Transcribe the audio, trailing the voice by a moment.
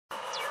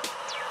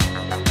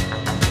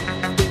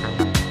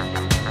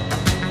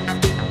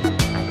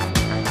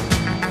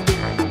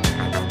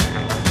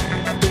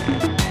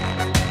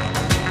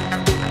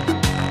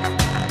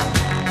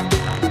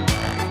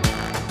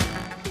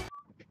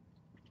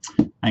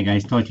Hi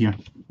guys, Todd here.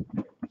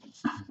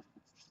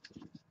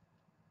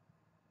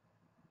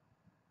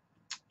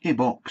 A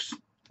box,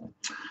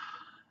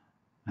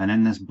 and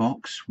in this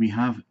box we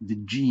have the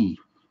G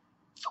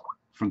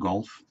for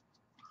golf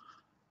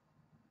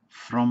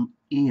from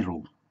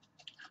AERO.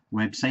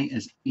 Website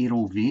is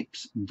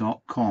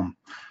aerovapes.com.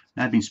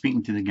 I've been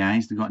speaking to the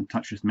guys, they got in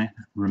touch with me,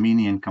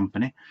 Romanian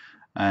company,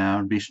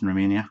 based in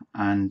Romania,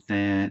 and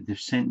they've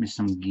sent me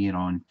some gear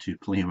on to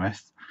play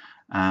with.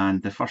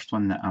 And the first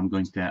one that I'm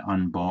going to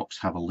unbox,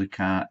 have a look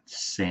at,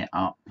 set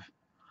up.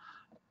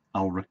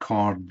 I'll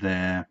record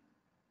the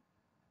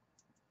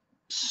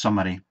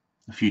summary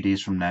a few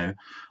days from now,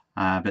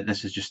 but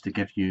this is just to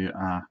give you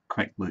a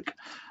quick look.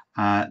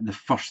 The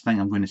first thing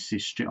I'm going to say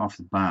straight off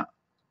the bat,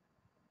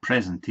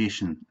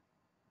 presentation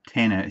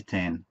 10 out of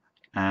 10,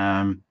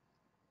 and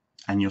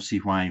you'll see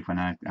why when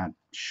I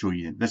show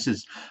you. This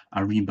is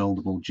a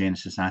rebuildable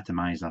Genesis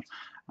atomizer,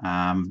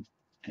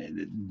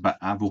 but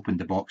I've opened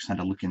the box, had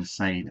a look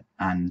inside,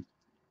 and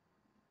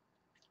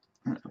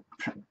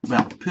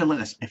well, put it like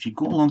this: if you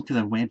go along to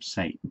their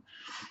website,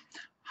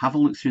 have a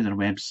look through their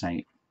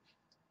website.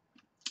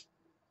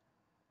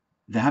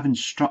 They have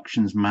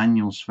instructions,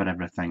 manuals for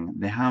everything.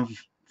 They have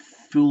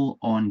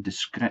full-on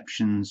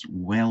descriptions,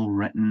 well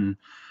written.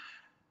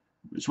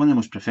 It's one of the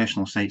most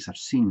professional sites I've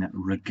seen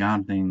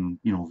regarding,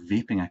 you know,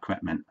 vaping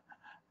equipment.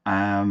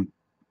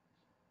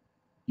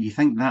 You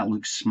think that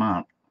looks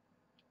smart.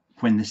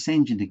 When they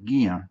send you the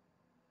gear,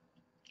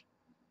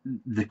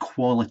 the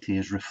quality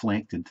is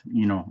reflected,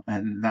 you know,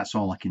 that's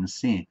all I can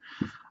say.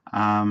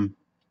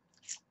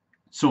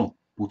 So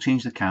we'll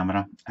change the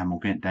camera and we'll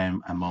get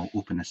down and we'll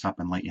open this up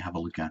and let you have a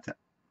look at it.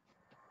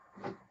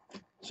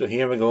 So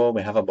here we go,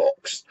 we have a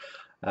box.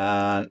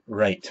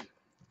 Right,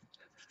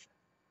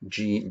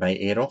 G by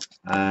AERO,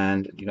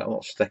 and you got a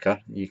little sticker.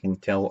 You can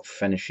tell what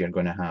finish you're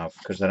going to have,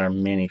 because there are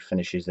many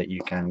finishes that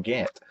you can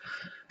get.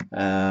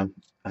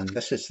 And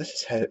this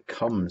is how it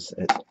comes.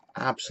 It's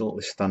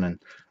absolutely stunning.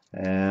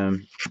 Yeah,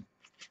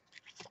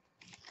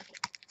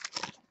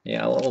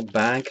 a little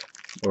bag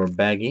or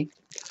baggie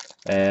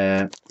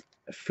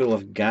full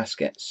of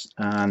gaskets,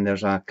 and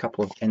there's a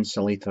couple of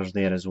insulators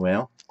there as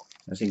well.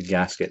 I see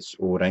gaskets,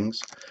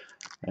 O-rings,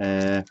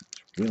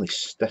 really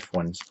stiff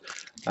ones.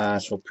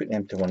 So we'll put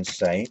them to one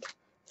side.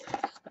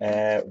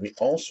 We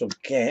also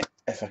get,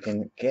 if I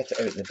can get it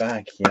out the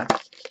bag here,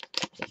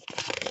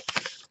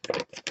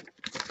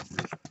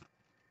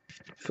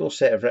 full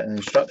set of written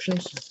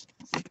instructions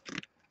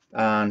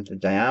and the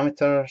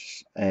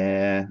diameters,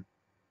 the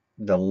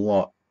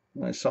lot.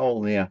 It's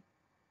all there.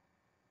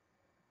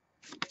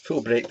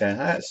 Full breakdown.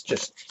 That's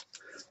just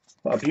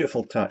what a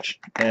beautiful touch.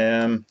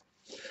 And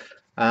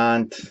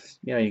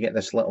you know, you get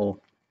this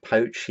little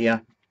pouch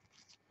here,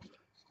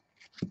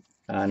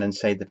 and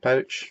inside the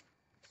pouch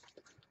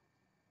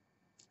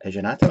is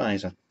an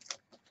atomizer.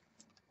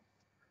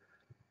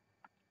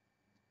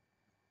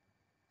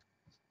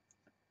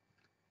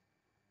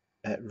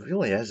 It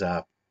really is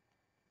a,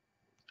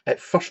 at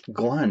first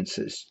glance,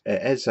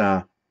 it's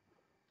a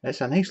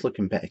nice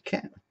looking bit of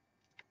kit.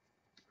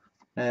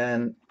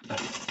 And I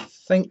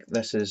think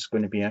this is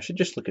going to be, I should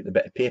just look at the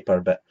bit of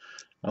paper, but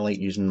I like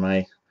using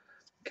my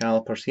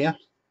calipers here.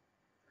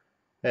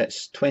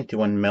 It's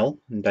 21mm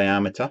in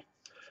diameter,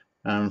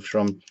 and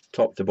from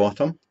top to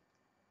bottom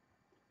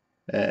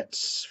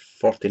it's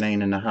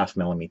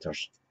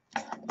 49.5mm.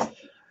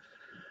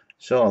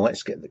 So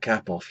let's get the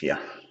cap off here.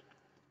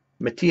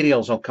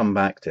 Materials I'll come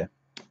back to.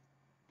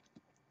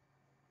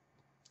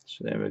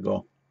 So there we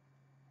go.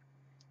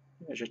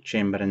 There's your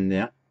chamber in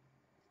there.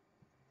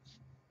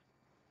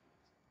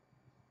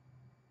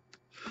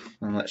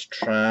 And let's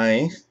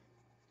try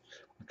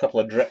a couple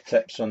of drip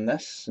tips on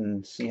this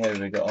and see how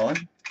we get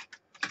on.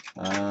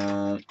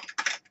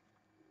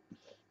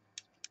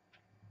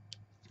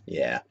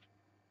 Yeah,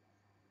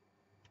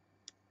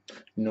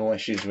 no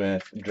issues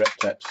with drip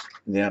tips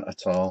there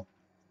at all.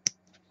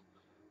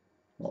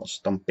 A little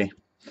stumpy.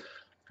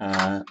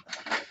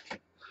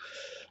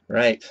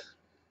 Right,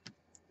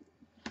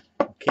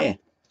 okay,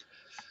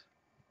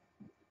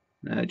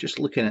 now just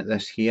looking at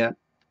this here,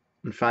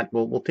 in fact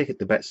we'll take it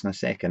to bits in a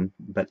second,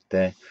 but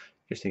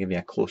just to give you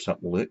a close-up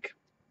look.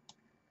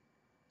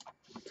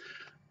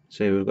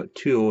 So we've got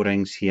two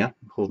O-rings here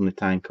holding the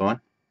tank on.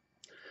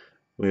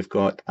 We've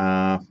got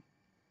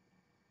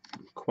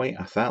quite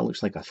a, that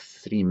looks like a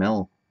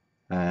 3mm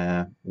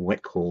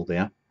wick hole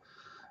there.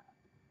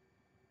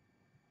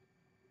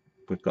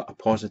 We've got a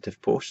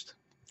positive post,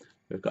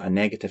 we've got a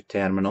negative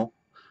terminal,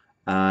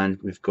 and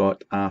we've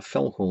got a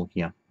fill hole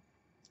here.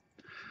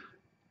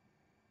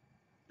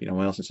 Been a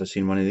while since I've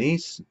seen one of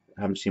these.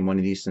 I haven't seen one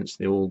of these since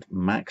the old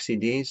Maxi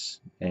days,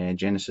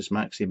 Genesis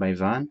Maxi by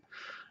Van.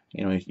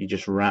 You know, you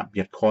just wrap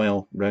your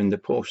coil round the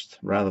post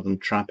rather than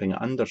trapping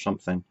it under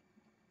something.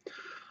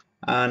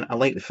 And I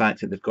like the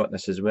fact that they've got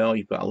this as well.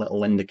 You've got a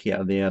little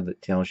indicator there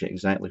that tells you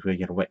exactly where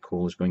your wick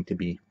hole is going to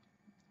be.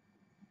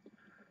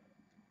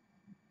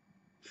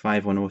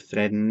 510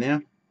 thread in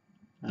there,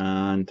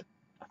 and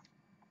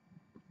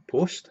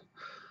post.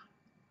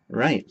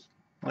 Right,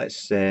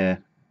 let's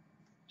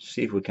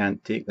see if we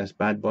can't take this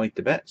bad boy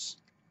to bits.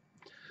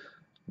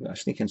 I've got a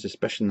sneaking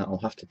suspicion that I'll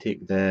have to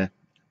take the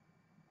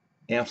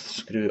earth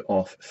screw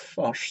off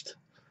first.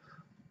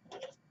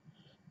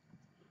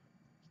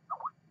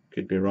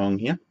 Could be wrong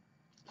here.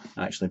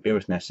 Actually, bear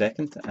with me a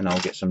second and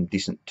I'll get some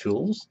decent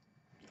tools.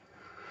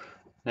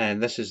 Now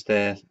this is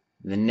the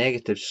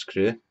negative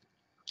screw,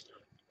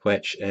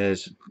 which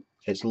is,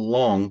 it's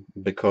long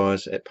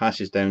because it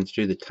passes down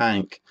through the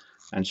tank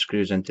and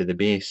screws into the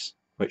base,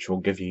 which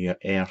will give you your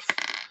earth.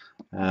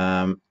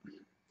 And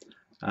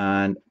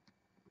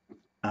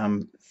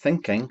I'm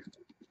thinking,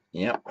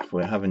 yep,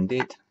 we have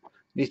indeed.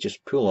 These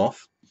just pull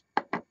off.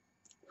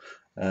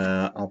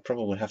 I'll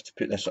probably have to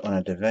put this on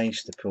a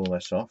device to pull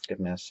this off. Give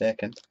me a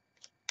second.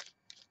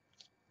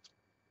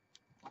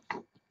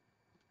 And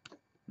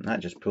that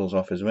just pulls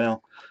off as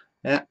well.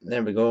 Yeah,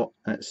 there we go.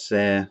 It's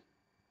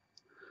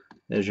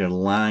there's your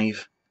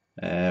live,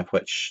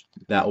 which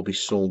that will be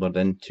soldered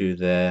into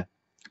the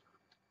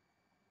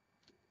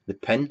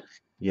pin,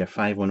 your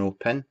 510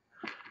 pin,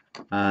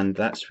 and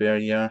that's where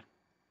your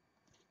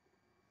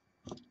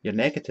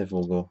negative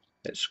will go.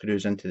 It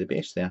screws into the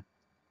base there,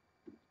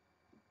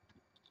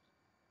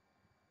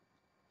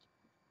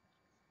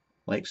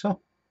 like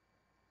so.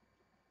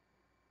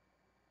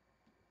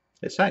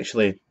 It's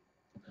actually,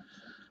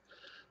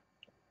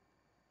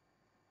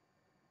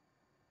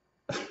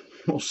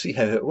 we'll see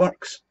how it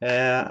works.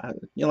 Like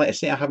I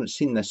say, I haven't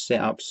seen this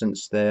set up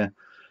since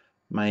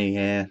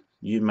my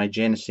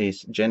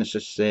Genesis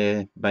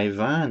by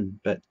Van,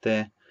 but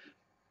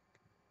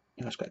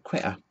it's got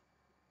quite a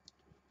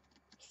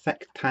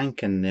thick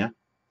tank in there.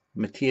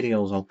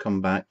 Materials I'll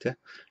come back to.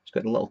 It's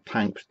got a little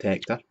tank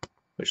protector,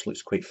 which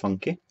looks quite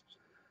funky.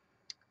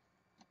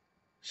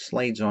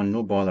 Slides on,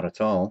 no bother at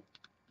all.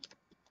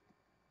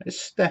 It's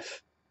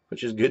stiff,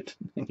 which is good.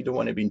 You don't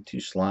want it being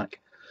too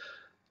slack.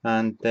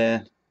 And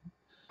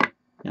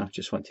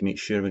just want to make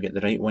sure we get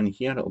the right one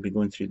here. It'll be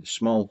going through the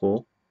small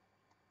hole.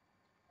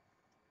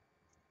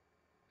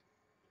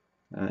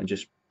 And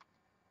just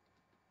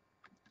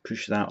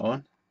push that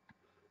on.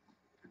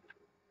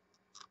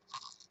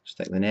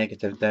 Stick the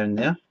negative down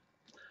there.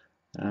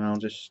 And I'll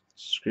just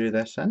screw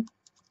this in.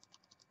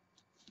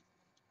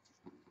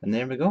 And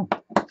there we go.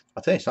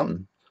 I'll tell you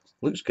something.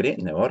 Looks great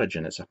in the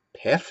Origin. It's a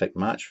perfect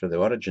match for the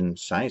Origin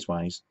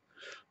size-wise.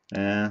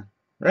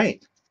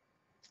 Right.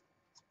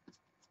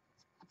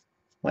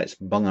 Let's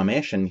bung a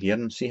mesh in here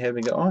and see how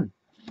we get on.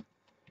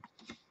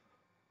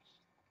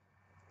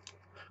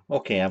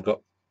 Okay, I've got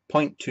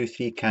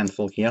 0.23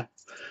 canfil here.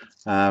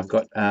 I've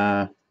got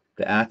the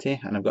ATI,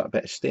 and I've got a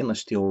bit of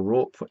stainless steel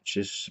rope, which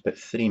is about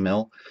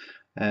 3mm,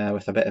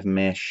 with a bit of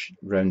mesh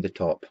round the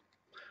top.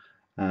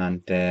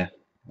 And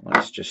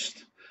let's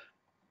just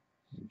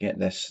get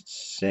this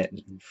set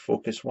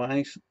focus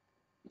wise.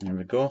 There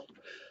we go.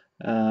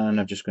 And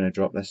I'm just going to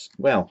drop this.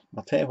 Well,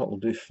 I'll tell you what we'll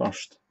do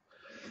first,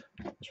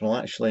 is we'll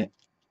actually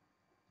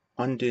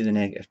undo the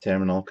negative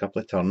terminal a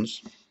couple of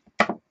turns,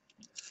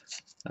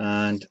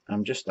 and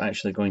I'm just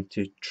actually going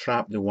to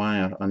trap the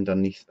wire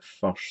underneath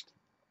first,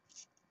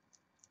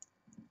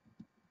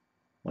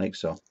 like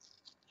so.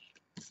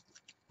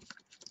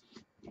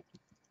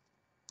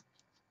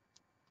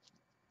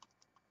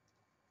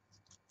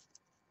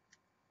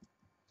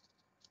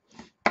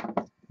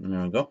 And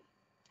there we go.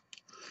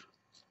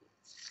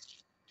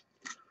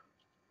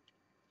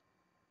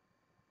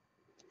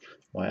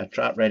 Wire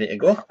trap ready to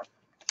go.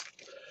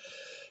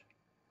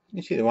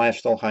 You see the wire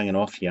still hanging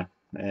off here,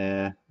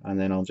 and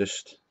then I'll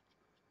just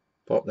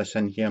pop this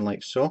in here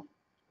like so,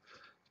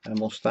 and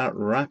we'll start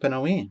wrapping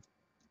away.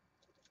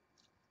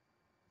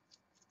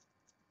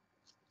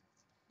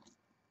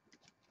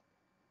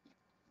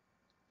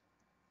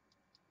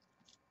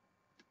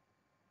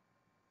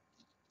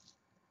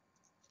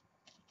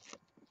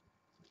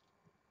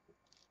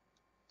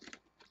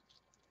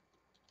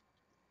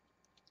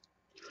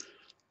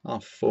 I'll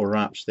have 4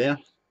 wraps there,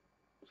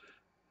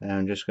 and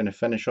I'm just going to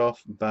finish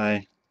off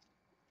by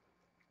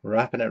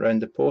wrapping it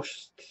around the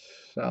post.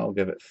 I'll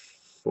give it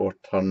 4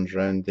 turns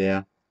round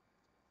there,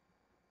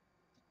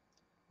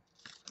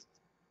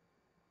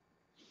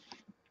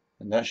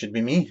 and that should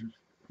be me.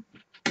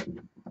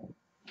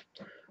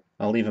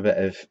 I'll leave a bit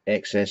of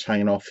excess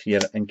hanging off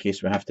here in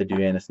case we have to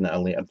do anything at a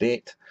later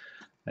date,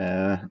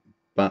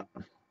 but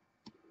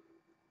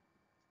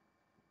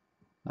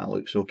that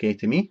looks okay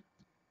to me.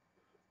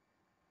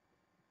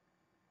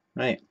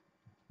 Right,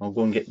 I'll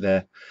go and get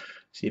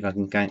see if I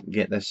can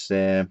get this,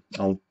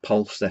 I'll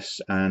pulse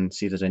this and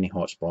see if there's any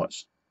hot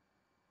spots.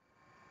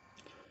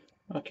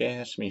 Okay,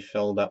 that's me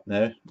filled up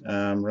now.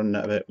 I'm running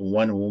at about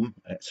 1 ohm,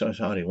 sorry,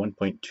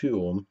 1.2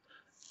 ohm.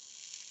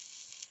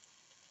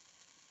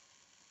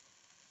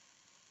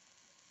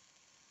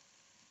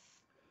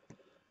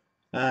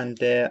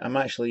 And I'm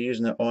actually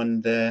using it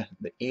on the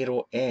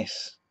AERO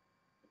S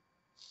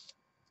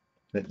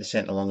that they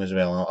sent along as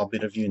well. I'll be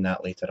reviewing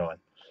that later on.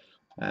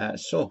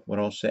 So we're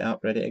all set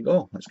up, ready to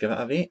go. Let's give it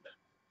a vape.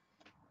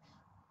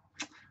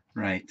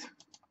 Right.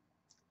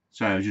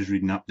 Sorry, I was just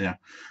reading up there.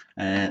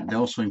 They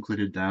also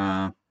included,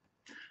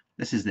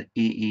 this is the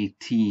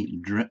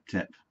AAT drip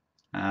tip.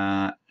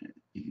 You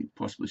can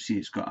possibly see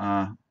it's got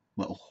a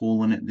little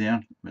hole in it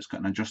there. It's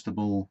got an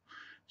adjustable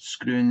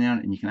screw in there,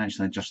 and you can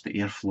actually adjust the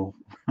airflow,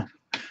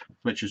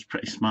 which is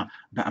pretty smart.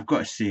 But I've got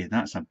to say,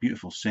 that's a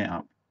beautiful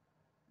setup.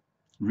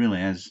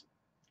 Really is.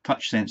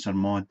 Touch sensor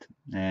mod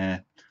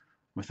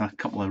with a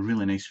couple of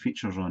really nice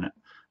features on it.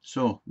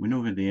 So we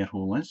know where the air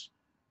hole is.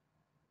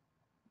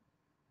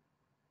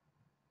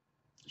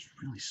 It's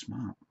really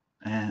smart.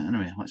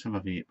 Anyway, let's have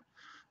a vape.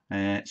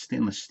 It's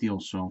stainless steel,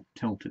 so I'll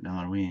tilt it the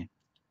other way.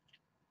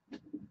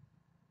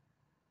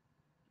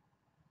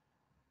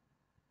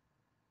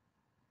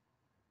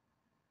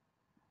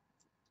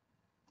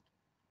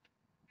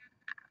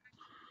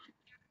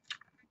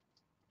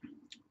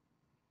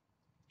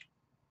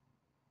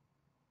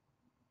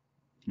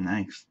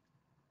 Nice.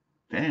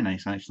 Very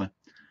nice, actually.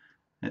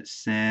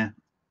 It's do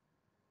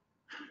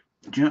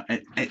you know,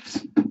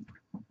 it's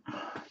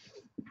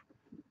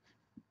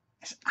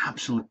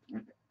absolute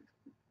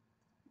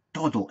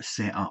doddle to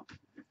set up.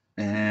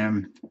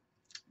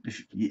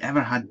 If you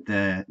ever had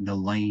the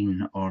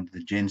Line or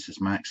the Genesis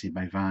Maxi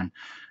by Van,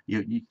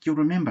 you'll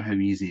remember how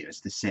easy it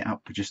is to set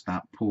up with just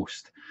that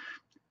post.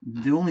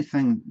 The only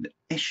thing, the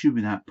issue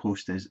with that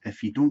post is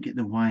if you don't get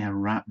the wire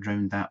wrapped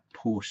around that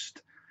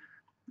post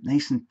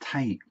nice and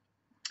tight,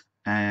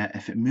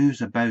 if it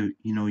moves about,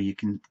 you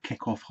can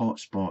kick off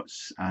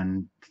hotspots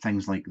and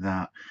things like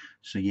that.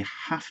 So you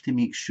have to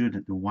make sure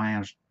that the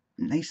wire's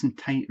nice and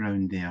tight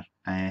around there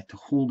to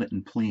hold it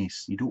in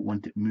place. You don't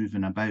want it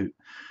moving about,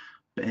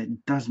 but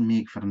it does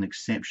make for an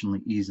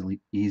exceptionally easy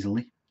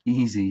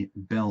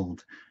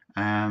build.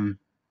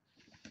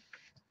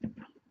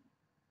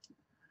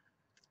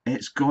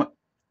 It's not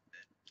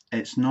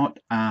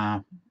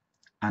an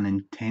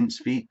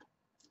intense vape.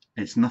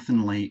 It's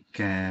nothing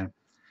like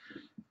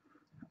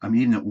I'm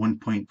even at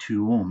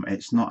 1.2 ohm.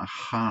 It's not a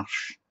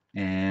harsh,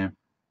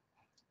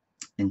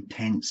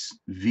 intense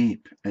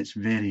vape. It's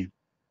very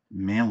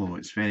mellow.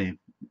 It's very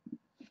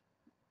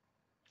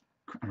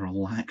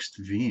relaxed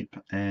vape.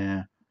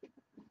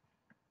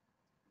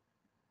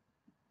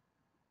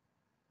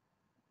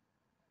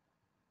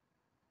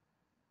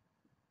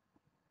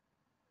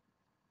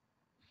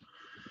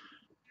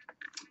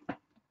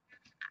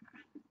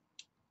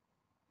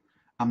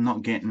 I'm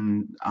not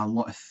getting a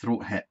lot of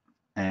throat hit.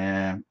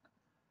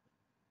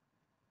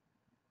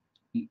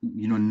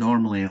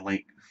 Normally,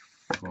 like,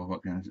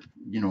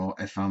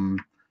 if I'm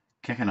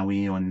kicking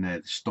away on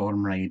the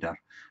Storm Rider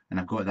and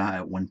I've got that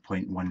at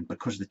 1.1,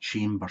 because the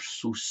chamber's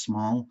so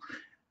small,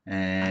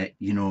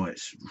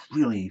 it's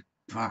really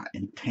that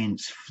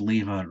intense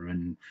flavour,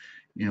 and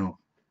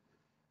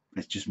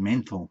it's just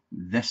mental.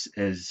 This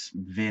is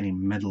very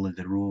middle of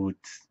the road.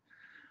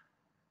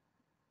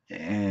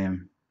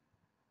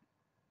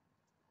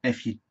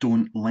 If you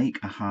don't like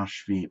a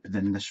harsh vape,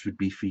 then this would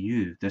be for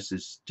you. This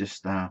is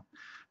just a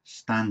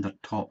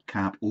standard top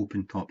cap,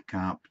 open top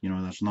cap.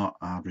 There's not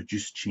a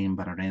reduced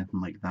chamber or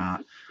anything like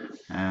that.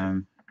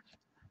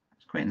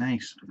 It's quite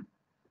nice.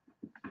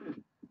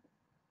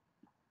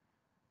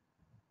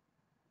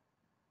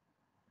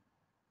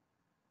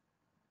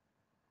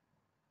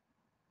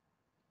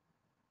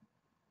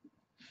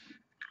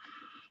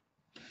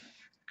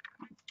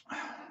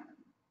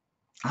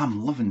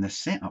 I'm loving this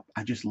setup.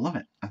 I just love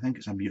it. I think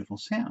it's a beautiful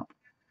setup.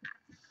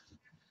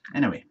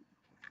 Anyway,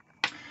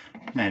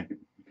 now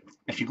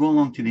if you go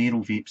along to the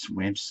AERO Vapes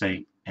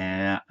website,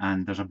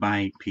 and there's a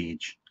buy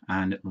page,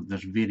 and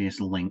there's various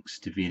links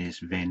to various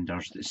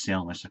vendors that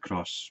sell this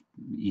across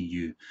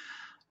EU.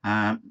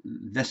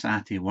 This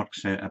ATI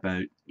works out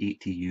about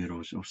 80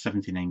 euros or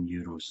 79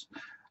 euros,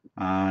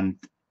 and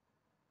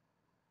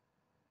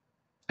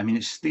I mean,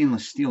 it's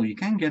stainless steel. You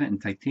can get it in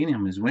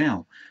titanium as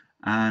well.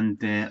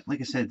 And like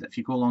I said, if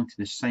you go along to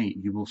the site,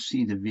 you will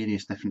see the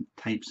various different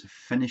types of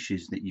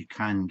finishes that you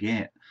can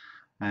get.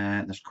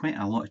 There's quite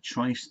a lot of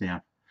choice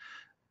there.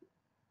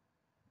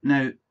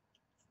 Now,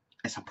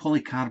 it's a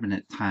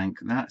polycarbonate tank.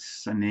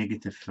 That's a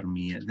negative for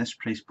me. At this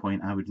price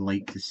point, I would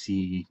like to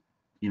see,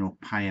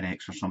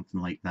 Pyrex or something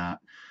like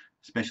that,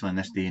 especially in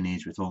this day and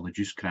age with all the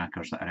juice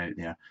crackers that are out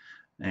there,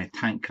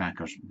 tank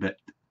crackers. But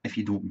if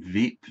you don't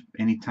vape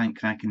any tank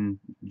cracking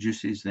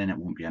juices, then it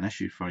won't be an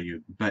issue for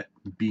you. But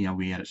be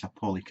aware, it's a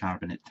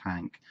polycarbonate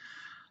tank.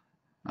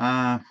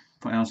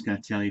 What else can I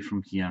tell you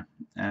from here?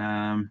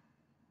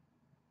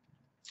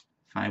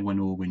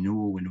 510, we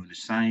know the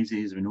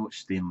sizes, we know it's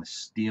stainless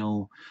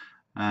steel.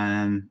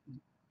 That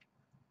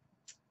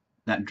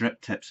drip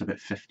tip's about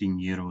 15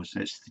 euros.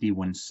 It's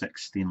 316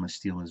 stainless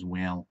steel as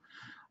well.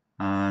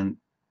 And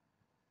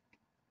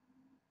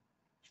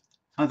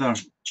other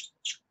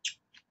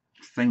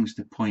things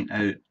to point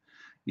out,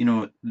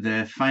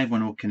 the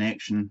 510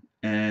 connection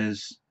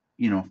is,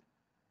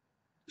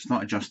 it's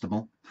not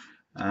adjustable.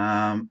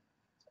 However,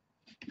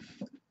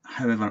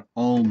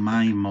 all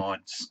my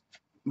mods,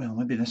 well,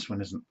 maybe this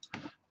one isn't.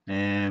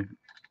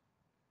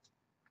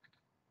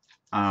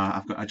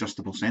 I've got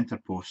adjustable center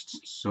posts,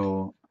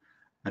 so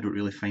I don't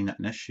really find that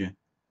an issue.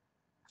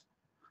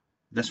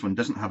 This one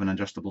doesn't have an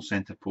adjustable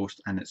center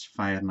post, and it's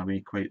firing away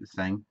quite the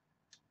thing.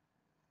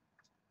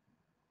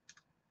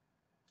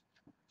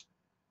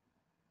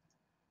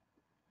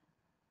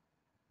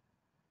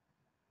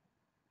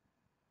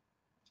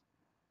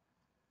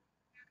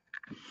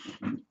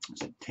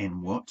 It's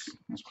 10 watts.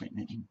 That's quite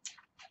neat.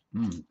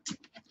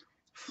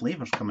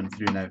 Flavours coming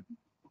through now.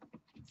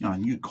 A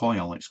new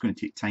coil. It's going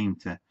to take time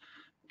to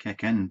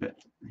kick in, but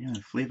yeah,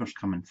 the flavours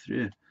coming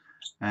through.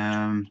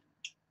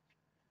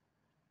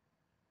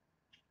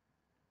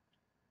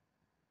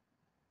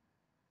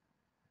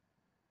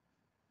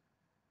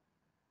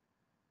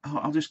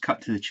 I'll just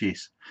cut to the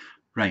chase.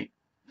 Right.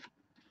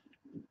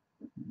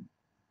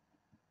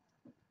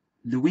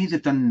 The way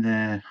they've done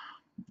the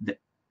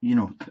you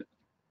know,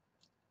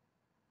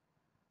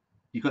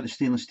 you've got the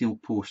stainless steel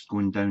post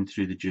going down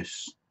through the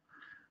juice.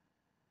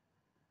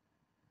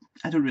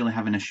 I don't really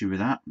have an issue with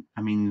that.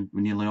 I mean,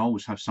 we nearly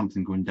always have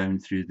something going down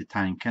through the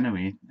tank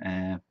anyway.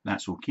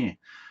 That's okay.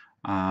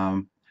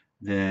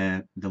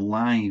 The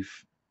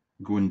live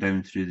going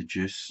down through the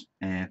juice,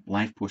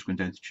 live post going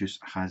down the juice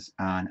has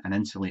an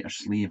insulator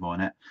sleeve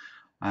on it.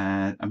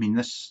 I mean,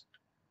 this,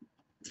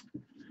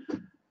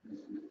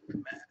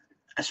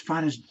 as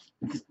far as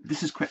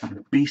this is quite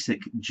a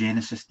basic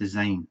Genesis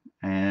design.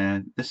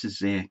 This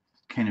is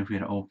kind of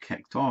where it all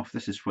kicked off.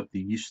 This is what they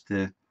used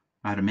to,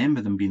 I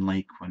remember them being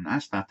like when I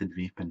started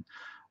vaping,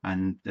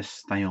 and this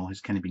style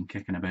has kind of been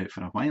kicking about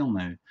for a while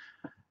now.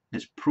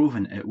 It's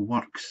proven it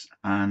works,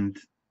 and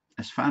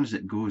as far as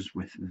it goes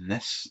with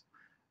this,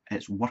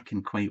 it's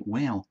working quite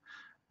well.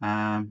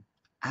 I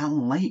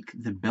like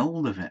the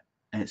build of it.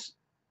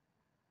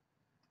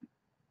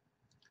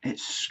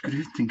 It's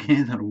screwed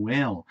together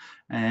well.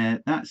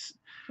 That's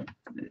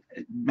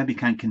maybe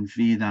can't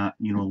convey that,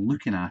 you know,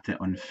 looking at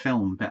it on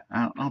film, but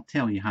I'll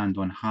tell you hand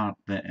on heart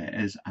that it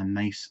is a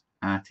nice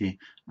Atty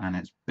and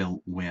it's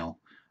built well.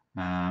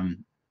 I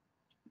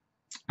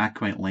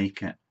quite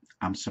like it.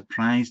 I'm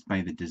surprised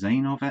by the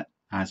design of it,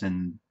 as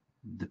in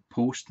the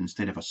post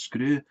instead of a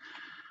screw.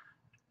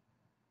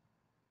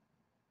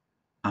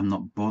 I'm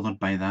not bothered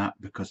by that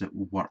because it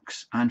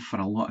works, and for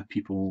a lot of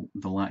people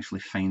they'll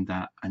actually find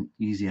that an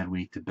easier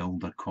way to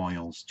build their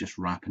coils, just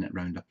wrapping it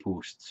around a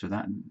post. So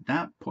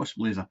that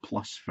possibly is a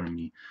plus for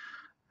me.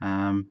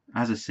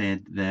 As I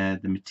said, the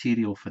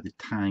material for the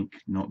tank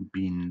not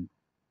being,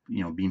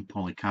 you know, being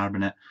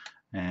polycarbonate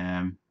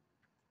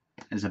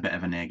is a bit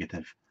of a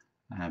negative,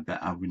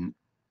 but I wouldn't,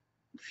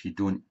 if you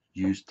don't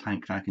use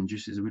tank cracking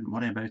juices, I wouldn't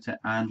worry about it.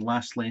 And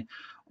lastly,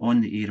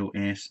 on the AERO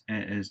S,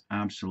 it is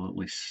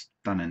absolutely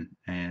stunning.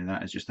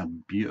 That is just a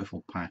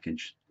beautiful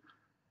package.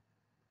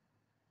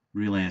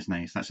 Really is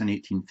nice. That's an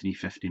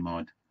 18350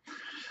 mod.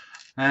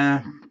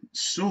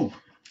 So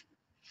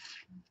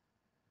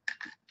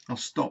I'll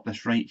stop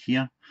this right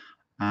here,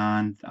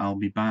 and I'll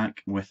be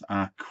back with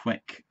a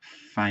quick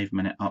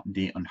 5-minute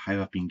update on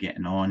how I've been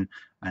getting on,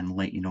 and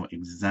let you know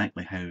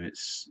exactly how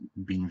it's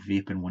been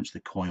vaping once the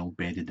coil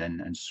bedded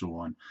in and so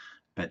on.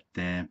 But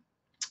that'll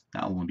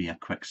only be a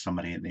quick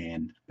summary at the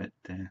end. But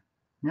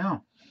yeah,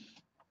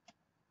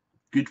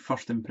 good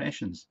first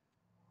impressions.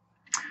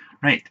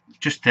 Right,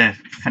 just to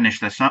finish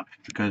this up,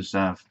 because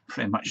I've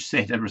pretty much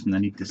said everything I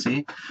need to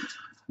say,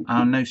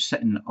 I'm now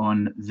sitting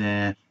on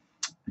the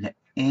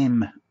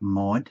M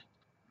mod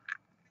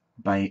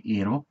by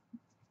AERO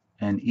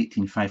in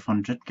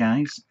 18500,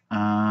 guys,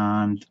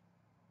 and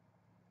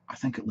I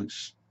think it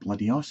looks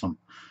bloody awesome.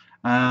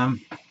 How's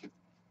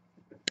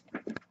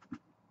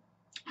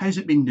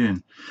it been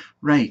doing?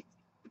 Right,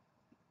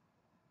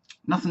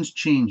 nothing's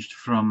changed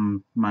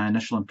from my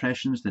initial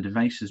impressions. The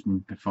device has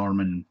been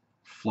performing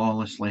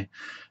flawlessly.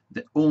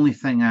 The only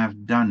thing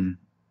I've done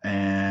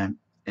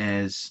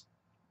is,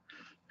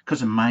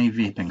 because of my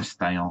vaping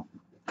style,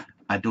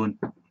 I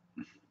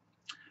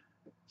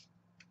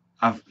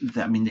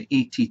mean the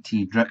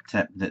ATT drip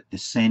tip that they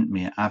sent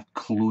me, I've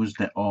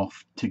closed it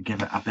off to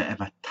give it a bit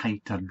of a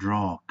tighter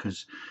draw,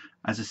 because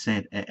as I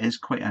said, it is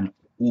quite an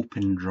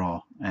open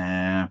draw,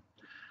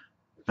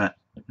 but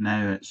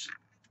now it's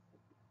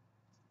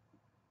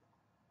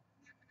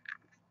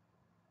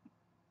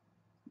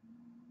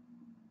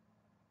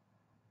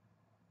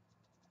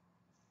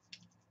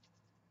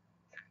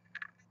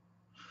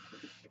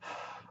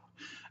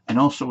and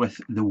also with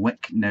the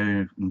wick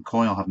now and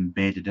coil having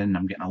bedded in,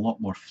 I'm getting a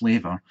lot more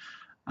flavour,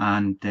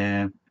 and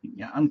yeah,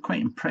 I'm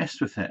quite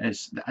impressed with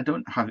it. I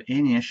don't have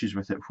any issues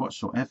with it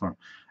whatsoever.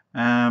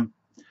 I'll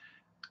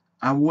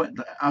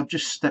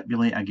just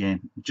stipulate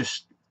again,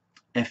 just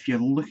if you're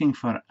looking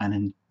for an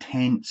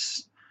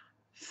intense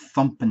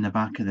thump in the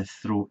back of the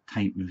throat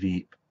type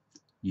vape,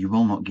 you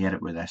will not get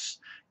it with this.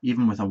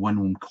 Even with a 1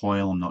 ohm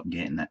coil, I'm not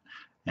getting it.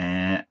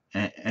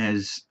 It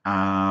is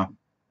a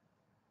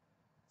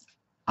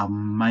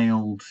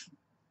mild,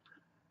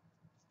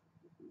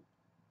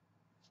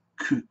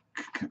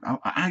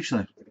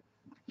 actually,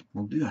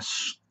 we'll do a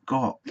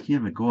Scott. Here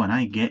we go, and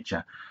I get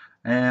you.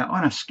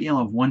 On a scale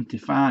of 1 to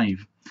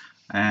 5,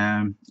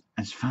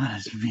 as far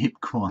as vape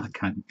go, I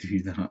can't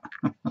do that.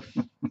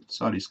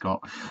 Sorry,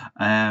 Scott.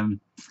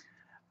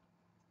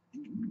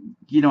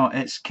 You know,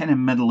 it's kind of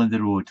middle of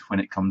the road when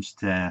it comes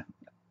to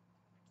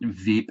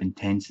vape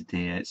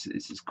intensity.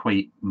 It's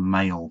quite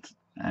mild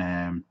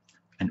and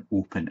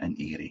open and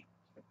airy.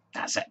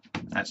 That's it.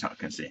 That's what I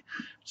can say.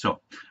 So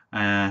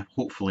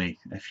Hopefully,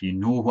 if you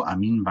know what I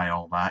mean by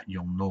all that,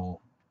 you'll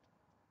know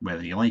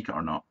whether you like it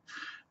or not.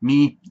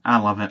 Me, I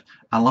love it.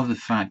 I love the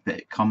fact that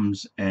it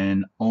comes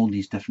in all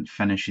these different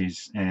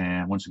finishes.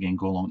 Once again,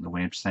 go along to the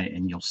website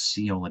and you'll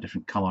see all the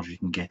different colours you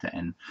can get it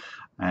in.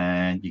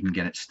 You can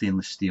get it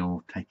stainless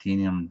steel,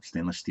 titanium,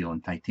 stainless steel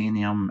and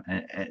titanium.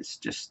 It's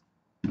just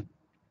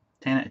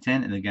 10 out of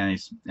 10 to the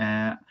guys.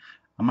 I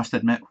must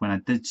admit, when I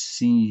did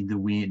see the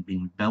way it'd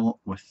been built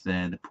with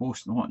the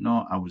post and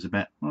whatnot, I was a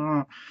bit,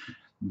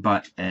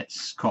 but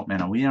it's caught me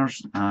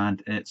unawares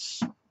and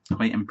it's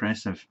quite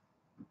impressive.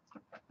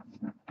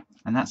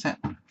 And that's it.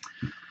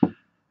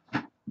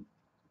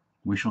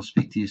 We shall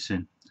speak to you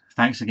soon.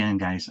 Thanks again,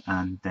 guys,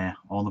 and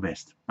all the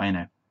best. Bye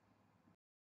now.